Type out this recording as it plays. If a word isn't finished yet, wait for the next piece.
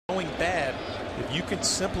If you can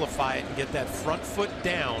simplify it and get that front foot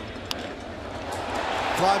down.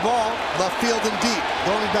 Fly ball, left field and deep.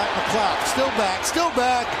 Going back McLeod. Still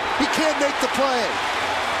back. He can't make the play.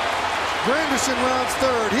 Granderson rounds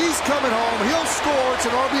third. He's coming home. He'll score. It's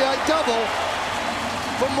an RBI double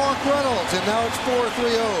from Mark Reynolds. And now it's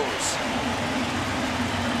 4-3 O's.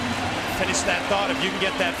 Finish that thought. If you can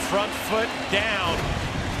get that front foot down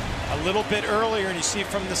a little bit earlier and you see it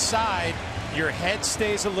from the side, your head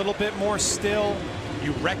stays a little bit more still.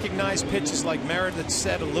 You recognize pitches like Meredith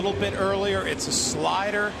said a little bit earlier. It's a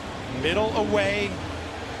slider, middle away.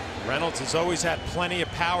 Reynolds has always had plenty of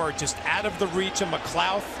power, just out of the reach of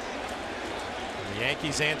McLeod. And the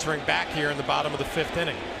Yankees answering back here in the bottom of the 5th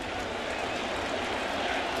inning.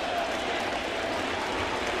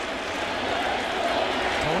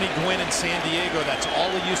 Tony Gwynn in San Diego, that's all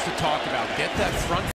he used to talk about. Get that front